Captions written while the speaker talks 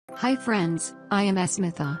Hi friends, I am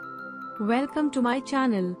Asmitha. Welcome to my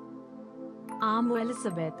channel. Amo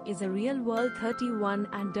Elizabeth is a real-world 31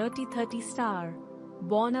 and Dirty 30 star.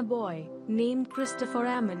 Born a boy, named Christopher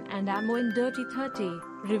Ammon and Amo in Dirty 30,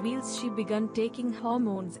 reveals she began taking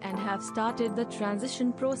hormones and have started the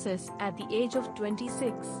transition process at the age of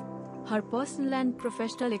 26. Her personal and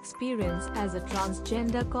professional experience as a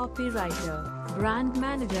transgender copywriter, brand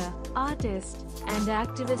manager, artist, and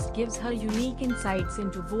activist gives her unique insights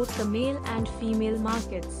into both the male and female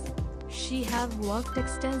markets. She have worked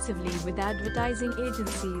extensively with advertising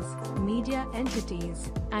agencies, media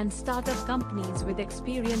entities, and startup companies with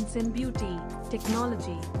experience in beauty,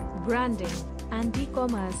 technology, branding, and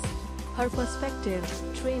e-commerce. Her perspective,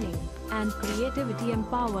 training, and creativity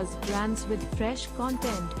empowers brands with fresh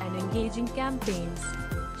content and engaging campaigns.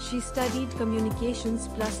 She studied communications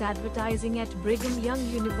plus advertising at Brigham Young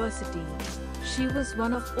University. She was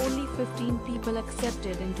one of only 15 people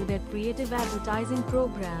accepted into their creative advertising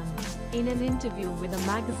program. In an interview with a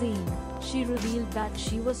magazine, she revealed that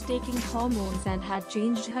she was taking hormones and had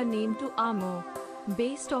changed her name to Amo.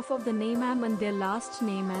 Based off of the name Ammon, their last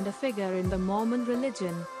name and a figure in the Mormon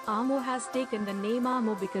religion, Amo has taken the name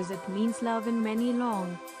Amo because it means love in many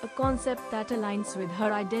long, a concept that aligns with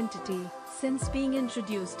her identity. Since being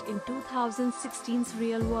introduced in 2016's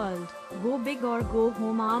Real World, Go Big or Go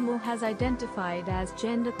Home Amo has identified as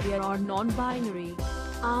genderqueer or non-binary.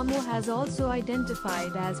 Amo has also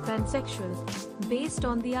identified as pansexual. Based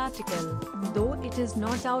on the article, though it is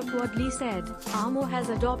not outwardly said, Amo has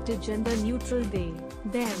adopted gender-neutral they,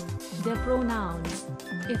 them, their pronouns.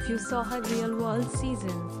 If you saw her Real World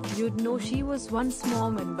season, you'd know she was once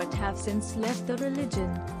Mormon but have since left the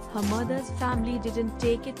religion. Her mother's family didn't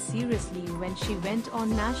take it seriously when she went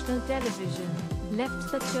on national television,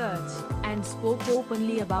 left the church, and spoke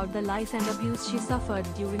openly about the lies and abuse she suffered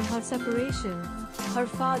during her separation. Her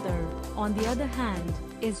father, on the other hand,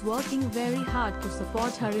 is working very hard to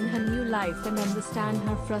support her in her new life and understand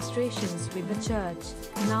her frustrations with the church.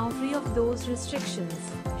 Now free of those restrictions,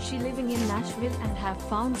 she living in Nashville and have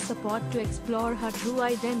found support to explore her true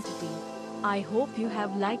identity. I hope you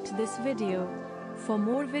have liked this video. For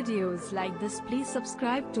more videos like this, please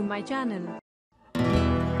subscribe to my channel.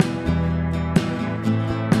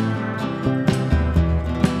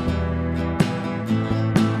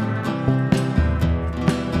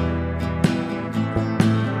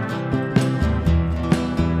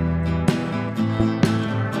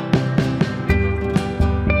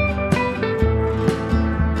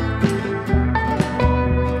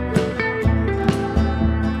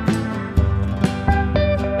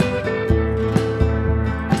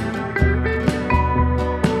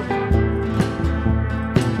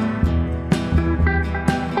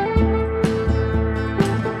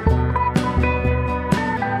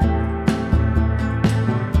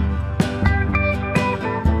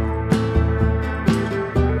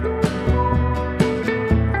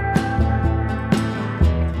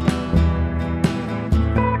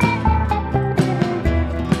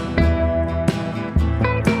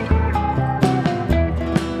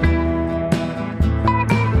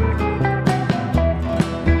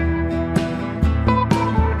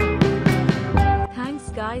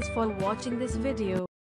 Guys for watching this video.